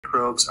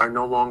microbes are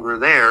no longer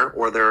there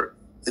or they're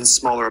in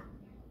smaller.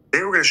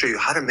 Today we're going to show you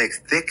how to make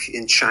thick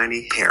and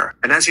shiny hair.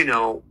 And as you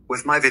know,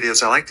 with my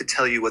videos, I like to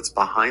tell you what's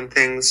behind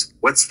things,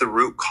 what's the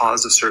root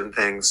cause of certain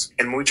things.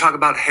 And when we talk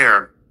about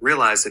hair,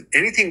 realize that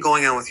anything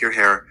going on with your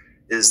hair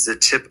is the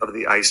tip of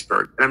the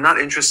iceberg. And I'm not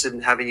interested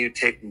in having you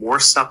take more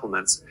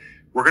supplements.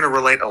 We're going to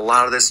relate a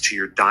lot of this to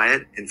your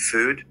diet and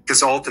food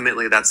because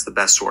ultimately that's the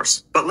best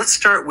source. But let's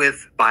start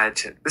with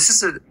biotin. This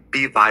is a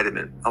B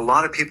vitamin. A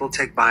lot of people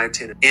take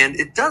biotin and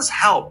it does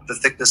help the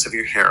thickness of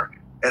your hair.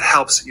 It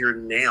helps your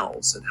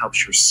nails. It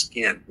helps your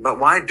skin. But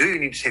why do you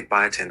need to take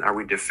biotin? Are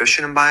we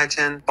deficient in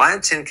biotin?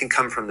 Biotin can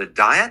come from the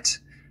diet,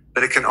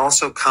 but it can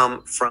also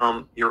come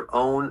from your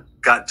own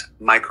gut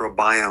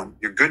microbiome.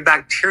 Your good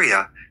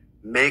bacteria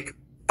make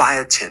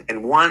biotin.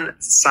 And one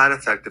side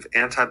effect of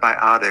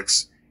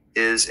antibiotics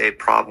is a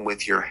problem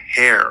with your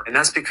hair. And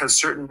that's because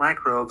certain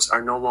microbes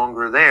are no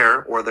longer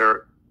there or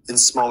they're in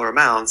smaller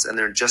amounts and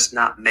they're just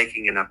not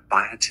making enough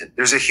biotin.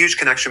 There's a huge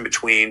connection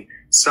between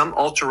some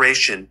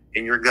alteration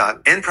in your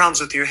gut and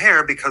problems with your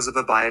hair because of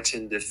a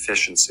biotin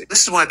deficiency.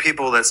 This is why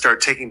people that start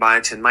taking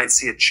biotin might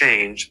see a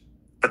change,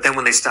 but then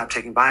when they stop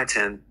taking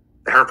biotin,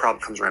 the hair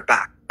problem comes right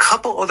back.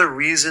 Couple other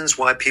reasons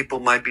why people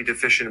might be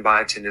deficient in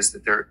biotin is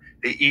that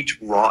they eat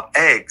raw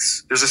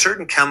eggs. There's a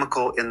certain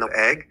chemical in the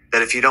egg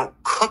that if you don't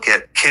cook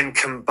it can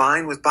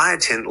combine with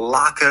biotin,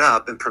 lock it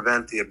up and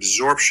prevent the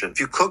absorption. If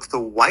you cook the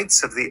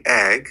whites of the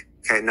egg,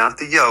 okay, not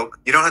the yolk,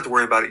 you don't have to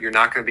worry about it. You're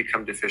not going to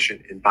become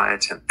deficient in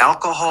biotin.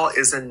 Alcohol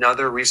is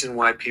another reason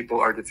why people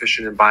are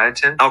deficient in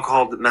biotin.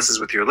 Alcohol messes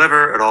with your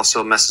liver. It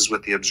also messes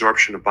with the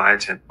absorption of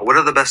biotin. What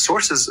are the best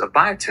sources of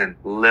biotin?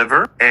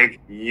 Liver,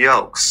 egg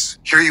yolks.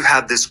 Here you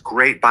have this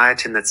great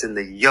biotin that's in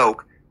the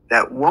yolk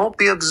that won't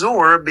be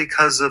absorbed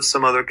because of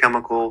some other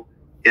chemical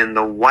in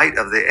the white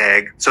of the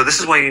egg. So this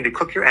is why you need to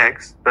cook your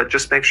eggs, but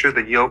just make sure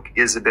the yolk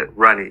is a bit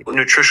runny.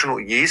 Nutritional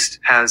yeast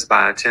has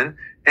biotin.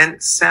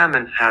 And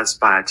salmon has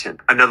biotin.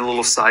 Another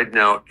little side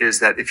note is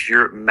that if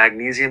you're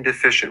magnesium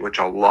deficient, which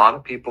a lot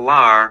of people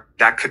are,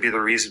 that could be the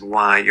reason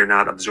why you're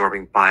not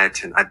absorbing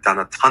biotin. I've done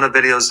a ton of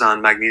videos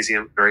on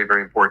magnesium, very,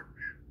 very important.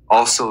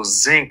 Also,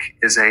 zinc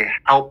is a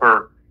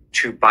helper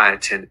to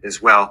biotin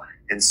as well,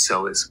 and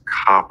so is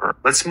copper.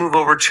 Let's move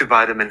over to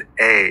vitamin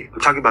A.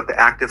 I'm talking about the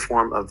active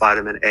form of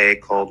vitamin A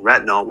called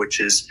retinol, which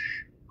is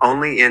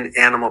only in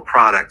animal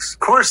products. Of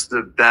course,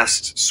 the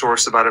best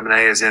source of vitamin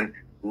A is in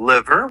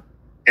liver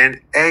and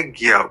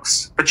egg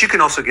yolks, but you can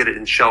also get it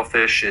in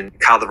shellfish and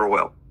cow liver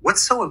oil.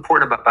 What's so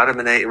important about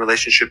vitamin A in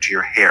relationship to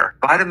your hair?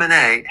 Vitamin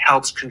A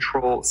helps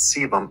control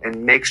sebum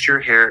and makes your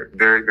hair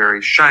very,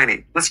 very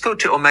shiny. Let's go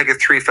to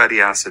omega-3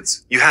 fatty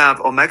acids. You have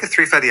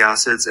omega-3 fatty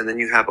acids and then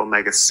you have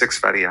omega-6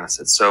 fatty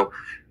acids. So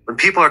when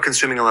people are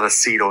consuming a lot of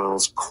seed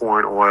oils,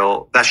 corn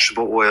oil,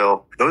 vegetable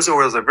oil, those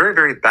oils are very,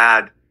 very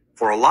bad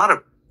for a lot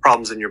of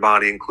problems in your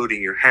body,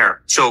 including your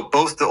hair. So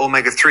both the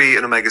omega-3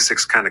 and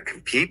omega-6 kind of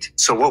compete.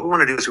 So what we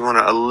want to do is we want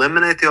to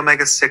eliminate the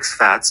omega-6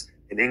 fats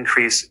and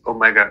increase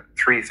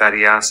omega-3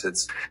 fatty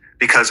acids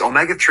because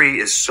omega-3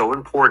 is so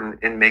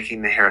important in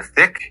making the hair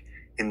thick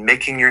and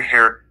making your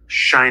hair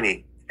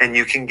shiny. And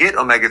you can get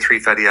omega-3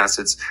 fatty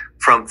acids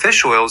from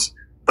fish oils,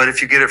 but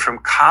if you get it from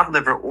cod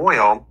liver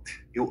oil,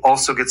 you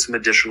also get some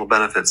additional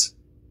benefits.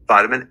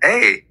 Vitamin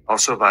A,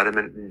 also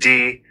vitamin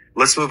D.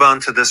 Let's move on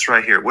to this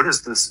right here. What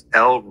is this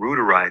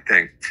L-reuteri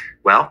thing?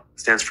 Well, it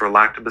stands for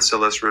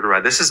Lactobacillus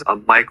reuteri. This is a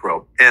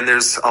microbe, and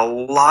there's a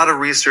lot of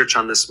research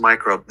on this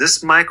microbe.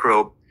 This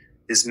microbe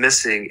is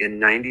missing in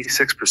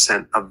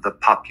 96% of the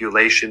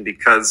population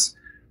because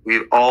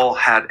we've all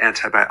had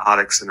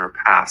antibiotics in our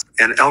past.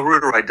 And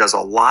L-reuteri does a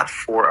lot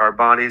for our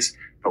bodies.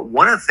 But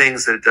one of the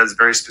things that it does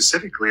very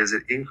specifically is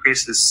it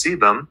increases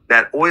sebum,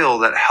 that oil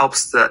that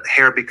helps the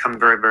hair become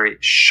very, very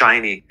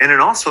shiny. And it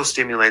also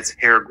stimulates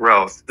hair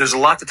growth. There's a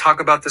lot to talk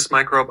about this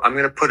microbe. I'm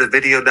going to put a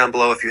video down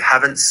below. If you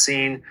haven't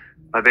seen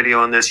my video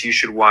on this, you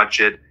should watch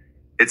it.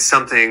 It's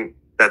something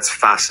that's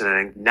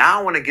fascinating. Now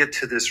I want to get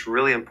to this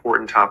really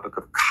important topic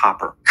of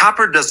copper.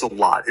 Copper does a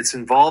lot. It's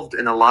involved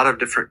in a lot of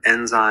different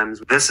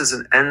enzymes. This is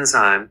an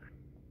enzyme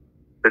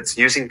that's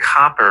using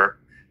copper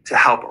to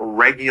help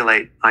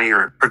regulate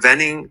iron,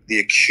 preventing the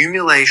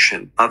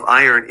accumulation of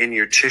iron in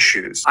your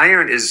tissues.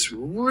 Iron is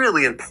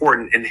really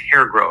important in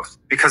hair growth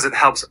because it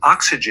helps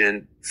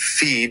oxygen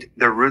feed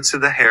the roots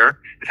of the hair.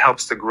 It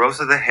helps the growth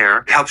of the hair.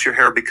 It helps your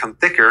hair become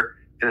thicker,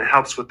 and it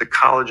helps with the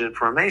collagen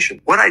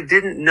formation. What I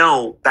didn't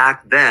know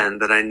back then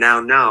that I now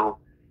know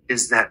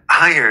is that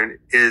iron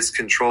is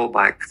controlled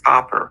by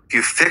copper. If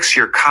you fix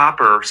your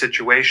copper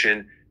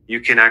situation, you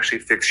can actually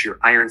fix your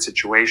iron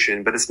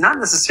situation, but it's not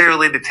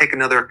necessarily to take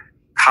another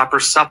copper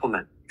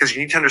supplement because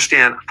you need to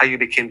understand how you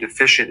became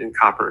deficient in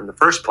copper in the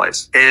first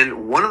place.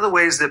 And one of the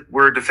ways that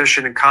we're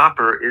deficient in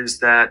copper is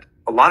that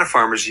a lot of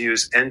farmers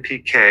use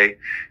NPK,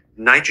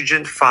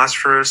 nitrogen,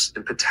 phosphorus,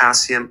 and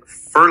potassium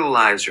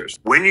fertilizers.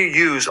 When you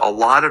use a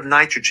lot of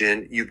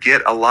nitrogen, you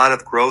get a lot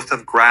of growth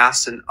of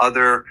grass and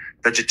other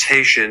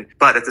vegetation,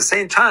 but at the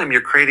same time,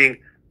 you're creating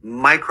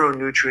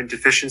micronutrient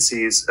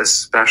deficiencies,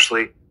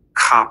 especially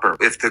copper.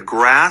 If the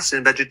grass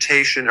and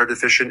vegetation are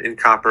deficient in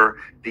copper,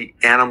 the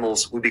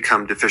animals will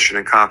become deficient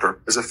in copper.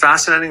 There's a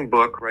fascinating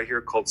book right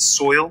here called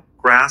Soil,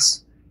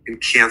 Grass,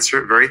 and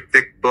Cancer, very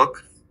thick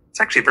book. It's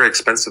actually a very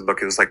expensive book.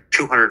 It was like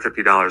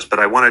 $250, but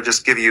I want to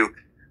just give you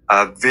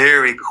a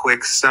very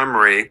quick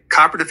summary.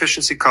 Copper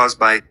deficiency caused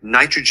by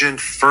nitrogen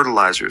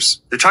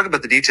fertilizers. They're talking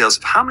about the details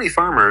of how many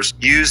farmers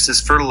use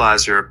this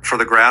fertilizer for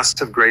the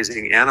grass of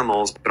grazing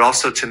animals, but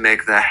also to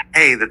make the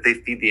hay that they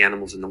feed the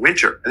animals in the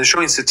winter. And they're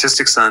showing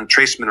statistics on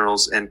trace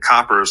minerals and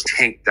coppers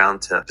tanked down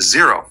to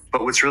zero.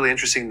 But what's really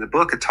interesting in the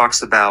book, it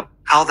talks about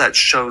how that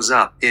shows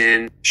up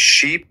in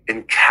sheep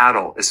and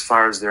cattle as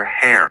far as their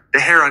hair. The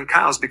hair on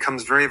cows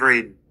becomes very,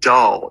 very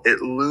dull.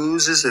 It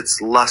loses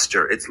its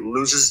luster. It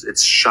loses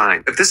its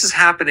shine. If this is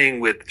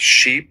happening with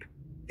sheep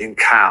and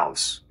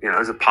cows,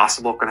 is it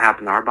possible it can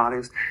happen to our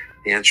bodies?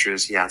 The answer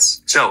is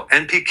yes. So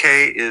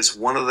NPK is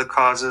one of the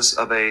causes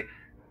of a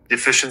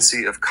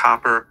deficiency of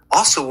copper.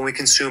 Also, when we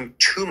consume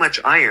too much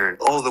iron,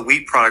 all the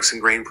wheat products and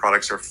grain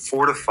products are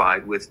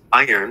fortified with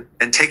iron,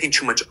 and taking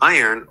too much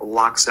iron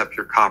locks up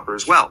your copper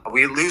as well.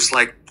 We lose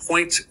like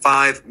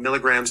 0.5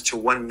 milligrams to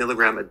 1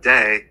 milligram a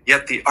day,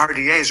 yet the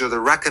RDAs, or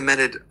the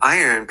recommended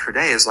iron per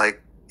day, is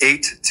like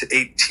 8 to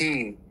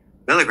 18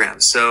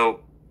 milligrams. So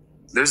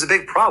there's a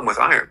big problem with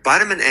iron.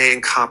 Vitamin A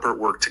and copper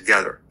work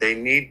together. They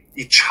need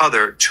each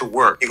other to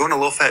work. You go on a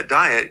low-fat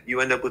diet,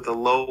 you end up with a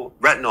low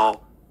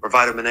retinol or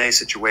vitamin A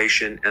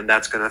situation, and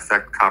that's going to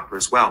affect copper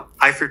as well.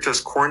 High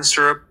fructose corn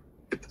syrup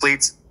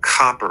depletes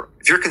copper.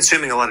 If you're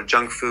consuming a lot of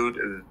junk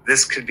food,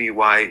 this could be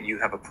why you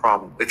have a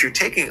problem. If you're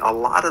taking a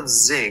lot of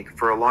zinc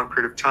for a long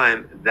period of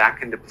time, that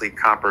can deplete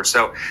copper.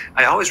 So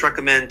I always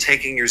recommend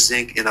taking your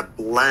zinc in a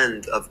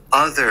blend of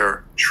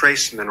other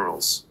trace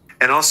minerals.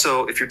 And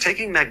also, if you're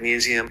taking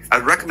magnesium,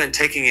 I'd recommend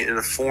taking it in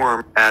a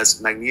form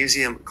as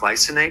magnesium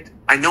glycinate.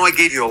 I know I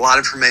gave you a lot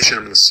of information.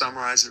 I'm going to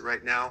summarize it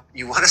right now.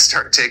 You want to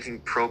start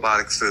taking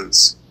probiotic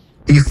foods,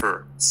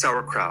 kefir,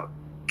 sauerkraut,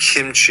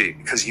 kimchi,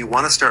 because you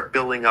want to start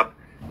building up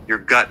your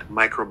gut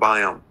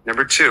microbiome.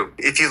 Number 2,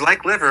 if you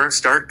like liver,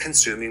 start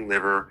consuming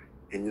liver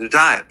in your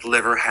diet.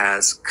 Liver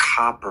has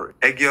copper.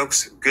 Egg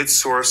yolks, good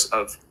source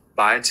of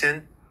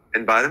biotin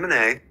and vitamin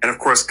A, and of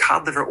course,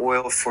 cod liver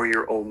oil for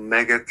your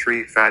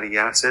omega-3 fatty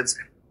acids.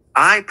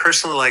 I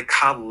personally like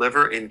cod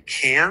liver in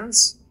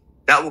cans.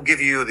 That will give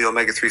you the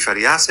omega-3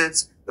 fatty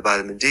acids, the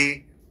vitamin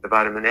D, the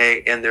vitamin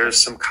A, and there's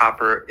some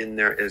copper in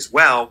there as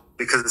well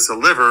because it's a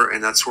liver,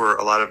 and that's where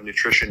a lot of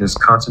nutrition is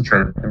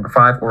concentrated. Number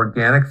 5,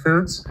 organic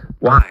foods.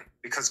 Why?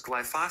 Because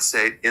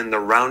glyphosate in the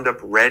Roundup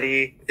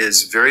Ready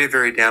is very,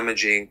 very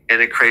damaging,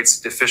 and it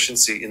creates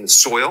deficiency in the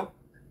soil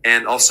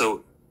and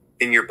also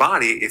in your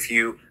body if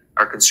you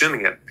are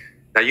consuming it.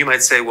 Now you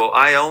might say, well,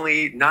 I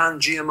only eat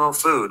non-GMO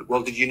food.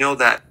 Well, did you know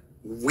that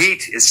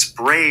wheat is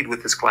sprayed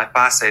with this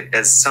glyphosate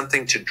as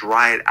something to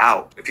dry it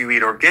out? If you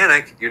eat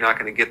organic, you're not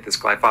going to get this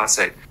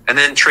glyphosate. And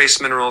then trace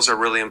minerals are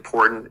really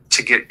important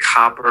to get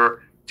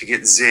copper, to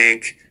get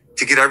zinc,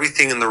 to get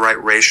everything in the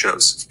right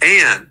ratios.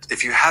 And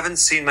if you haven't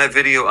seen my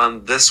video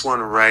on this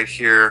one right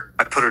here,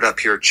 I put it up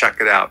here,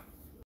 check it out.